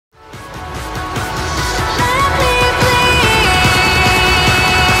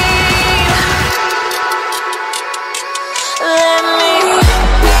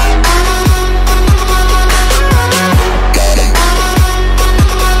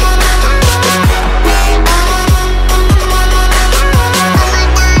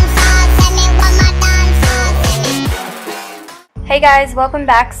Hey guys, welcome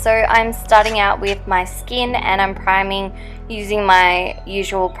back. So I'm starting out with my skin and I'm priming using my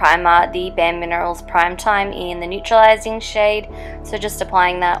usual primer, the Bare Minerals Prime Time in the neutralizing shade. So just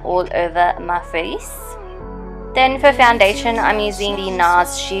applying that all over my face. Then for foundation, I'm using the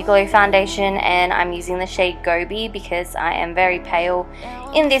Nars Sheer Glow foundation and I'm using the shade Gobi because I am very pale.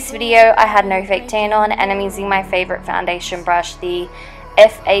 In this video, I had no fake tan on and I'm using my favorite foundation brush, the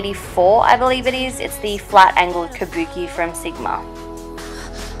F84 I believe it is. It's the flat angled kabuki from Sigma.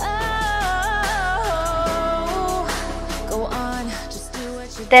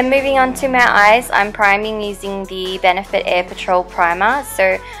 Then moving on to my eyes, I'm priming using the Benefit Air Patrol primer.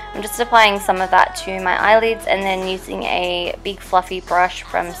 So I'm just applying some of that to my eyelids and then using a big fluffy brush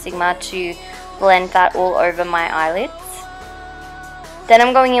from Sigma to blend that all over my eyelids. Then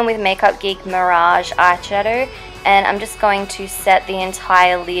I'm going in with Makeup Geek Mirage eyeshadow and I'm just going to set the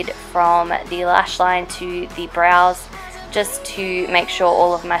entire lid from the lash line to the brows just to make sure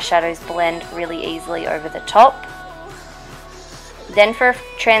all of my shadows blend really easily over the top. Then for a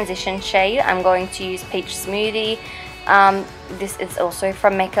transition shade, I'm going to use Peach Smoothie. This is also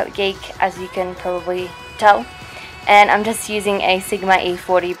from Makeup Geek, as you can probably tell. And I'm just using a Sigma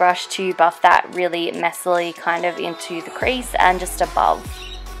E40 brush to buff that really messily kind of into the crease and just above.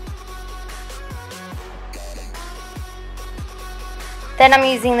 Then I'm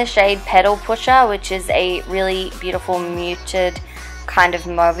using the shade Petal Pusher, which is a really beautiful muted kind of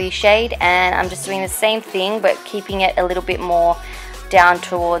mauvey shade, and I'm just doing the same thing but keeping it a little bit more down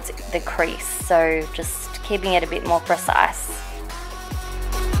towards the crease, so just keeping it a bit more precise.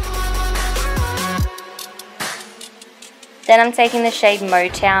 Then I'm taking the shade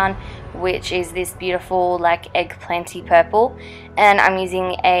Motown, which is this beautiful like eggplanty purple, and I'm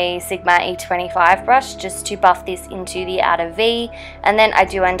using a Sigma E25 brush just to buff this into the outer V, and then I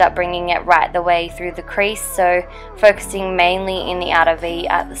do end up bringing it right the way through the crease, so focusing mainly in the outer V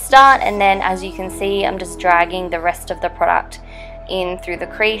at the start, and then as you can see I'm just dragging the rest of the product in through the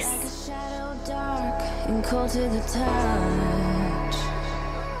crease.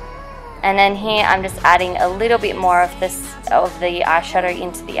 And then here I'm just adding a little bit more of the eyeshadow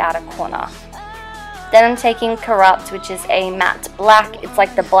into the outer corner. Then I'm taking Corrupt, which is a matte black. It's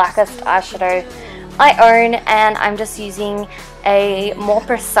like the blackest eyeshadow I own, and I'm just using a more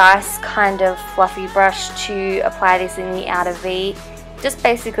precise kind of fluffy brush to apply this in the outer V. Just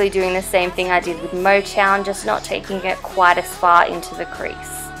basically doing the same thing I did with Motown, just not taking it quite as far into the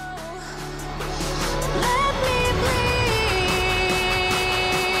crease.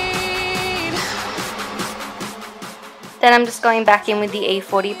 Then I'm just going back in with the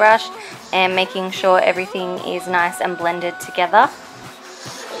E40 brush and making sure everything is nice and blended together.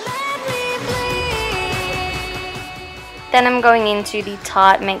 Then I'm going into the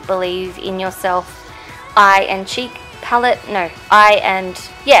Tarte Make Believe in Yourself Eye and Cheek palette. Eye and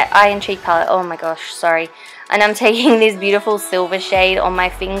Cheek palette. Oh my gosh, sorry. And I'm taking this beautiful silver shade on my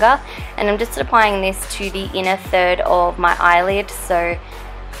finger and I'm just applying this to the inner third of my eyelid, so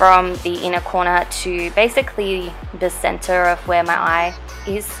from the inner corner to basically the center of where my eye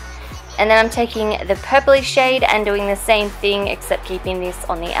is. And then I'm taking the purpley shade and doing the same thing except keeping this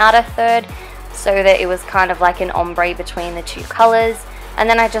on the outer third so that it was kind of like an ombre between the two colors. And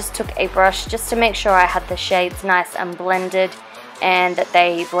then I just took a brush just to make sure I had the shades nice and blended and that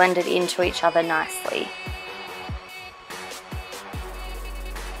they blended into each other nicely.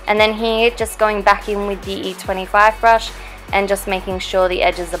 And then here just going back in with the E25 brush and just making sure the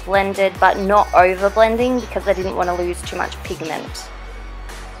edges are blended but not over blending because I didn't want to lose too much pigment.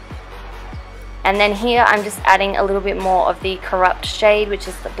 And then here I'm just adding a little bit more of the Corrupt shade, which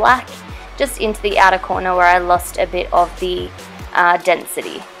is the black, just into the outer corner where I lost a bit of the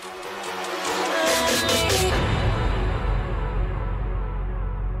density.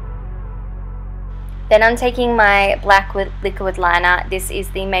 Then I'm taking my black with liquid liner. This is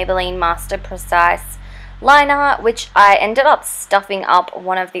the Maybelline Master Precise liner, which I ended up stuffing up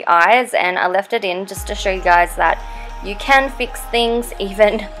one of the eyes and I left it in just to show you guys that you can fix things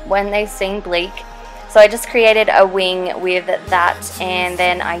even when they seem bleak. So I just created a wing with that, and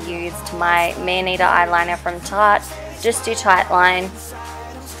then I used my Maneater eyeliner from Tarte just to tightline.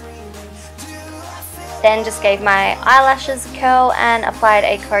 Then just gave my eyelashes a curl and applied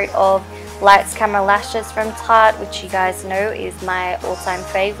a coat of Lights Camera Lashes from Tarte, which you guys know is my all-time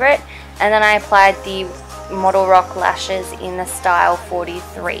favorite. And then I applied the Model Rock lashes in the style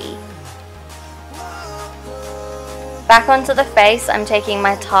 43. Back onto the face, I'm taking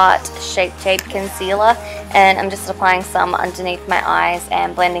my Tarte Shape Tape Concealer and I'm just applying some underneath my eyes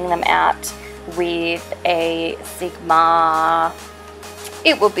and blending them out with a Sigma.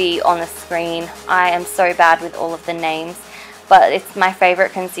 It will be on the screen. I am so bad with all of the names. but it's my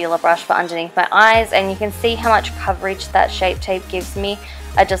favorite concealer brush for underneath my eyes, and you can see how much coverage that Shape Tape gives me.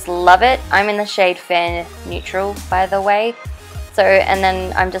 I just love it. I'm in the shade Fair Neutral, by the way. So, and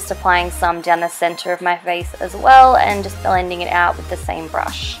then I'm just applying some down the center of my face as well, and just blending it out with the same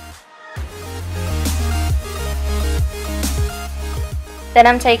brush. Then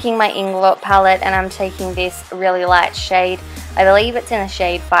I'm taking my Inglot palette and I'm taking this really light shade. I believe it's in the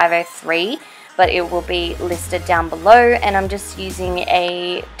shade 503, but it will be listed down below. And I'm just using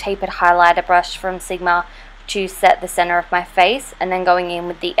a tapered highlighter brush from Sigma to set the center of my face, and then going in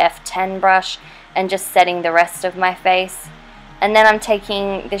with the F10 brush and just setting the rest of my face. And then I'm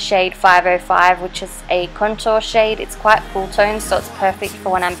taking the shade 505, which is a contour shade. It's quite cool tone, so it's perfect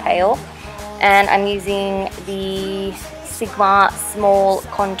for when I'm pale. And I'm using the Sigma small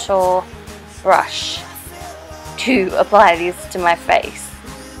contour brush to apply this to my face.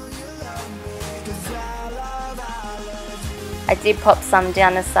 I did pop some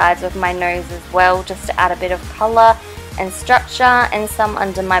down the sides of my nose as well, just to add a bit of colour and structure, and some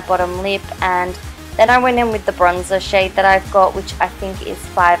under my bottom lip. And then I went in with the bronzer shade that I've got, which I think is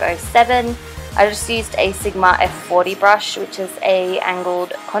 507. I just used a Sigma F40 brush, which is a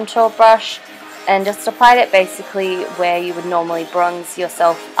angled contour brush, and just applied it basically where you would normally bronze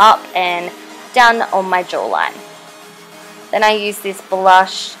yourself up and down on my jawline. Then I used this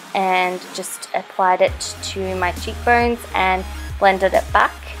blush and just applied it to my cheekbones and blended it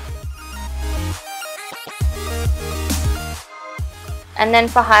back. And then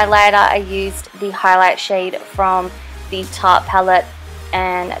for highlighter, I used the highlight shade from the Tarte palette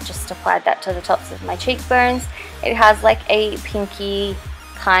and just applied that to the tops of my cheekbones. It has like a pinky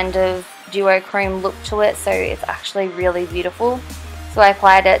kind of duochrome look to it, so it's actually really beautiful. So I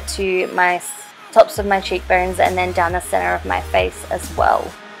applied it to my tops of my cheekbones and then down the center of my face as well.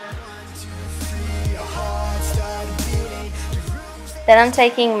 Then I'm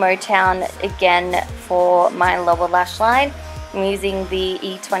taking Motown again for my lower lash line. I'm using the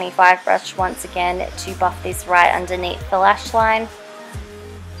E25 brush once again to buff this right underneath the lash line.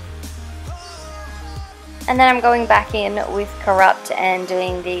 And then I'm going back in with Corrupt and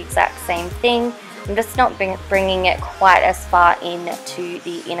doing the exact same thing. I'm just not bringing it quite as far into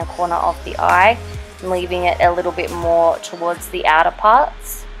the inner corner of the eye. I'm leaving it a little bit more towards the outer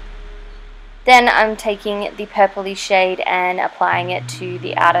parts. Then I'm taking the purpley shade and applying it to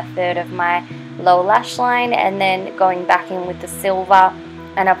the outer third of my lower lash line, and then going back in with the silver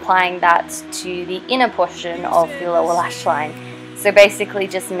and applying that to the inner portion of the lower lash line. So basically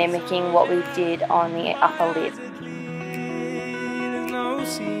just mimicking what we did on the upper lid.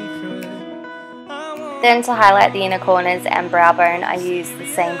 Then to highlight the inner corners and brow bone, I used the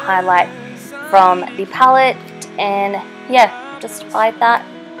same highlight from the palette, and yeah, just applied that.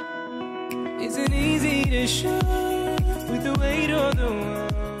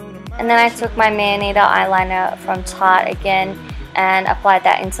 And then I took my Maneater eyeliner from Tarte again and applied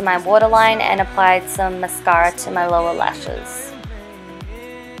that into my waterline and applied some mascara to my lower lashes.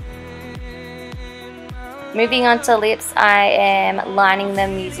 Moving on to lips, I am lining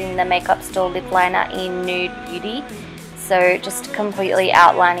them using the Makeup Store lip liner in Nude Beauty. So just completely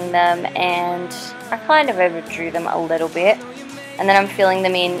outlining them, and I kind of overdrew them a little bit. And then I'm filling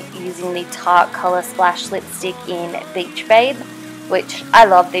them in using the Tarte Colour Splash lipstick in Beach Babe, which I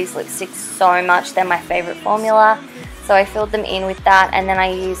love these lipsticks so much. They're my favourite formula. So I filled them in with that, and then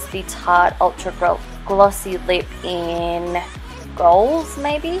I used the Tarte Ultra Glossy Lip in Goals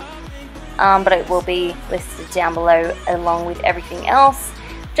maybe. But it will be listed down below along with everything else,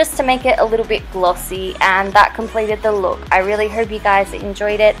 just to make it a little bit glossy. And that completed the look. I really hope you guys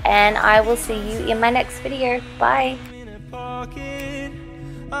enjoyed it, and I will see you in my next video. Bye!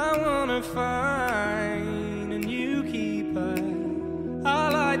 I wanna find a new keeper. I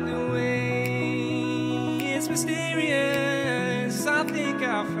like the way it's mysterious. I think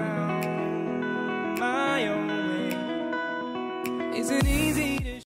I found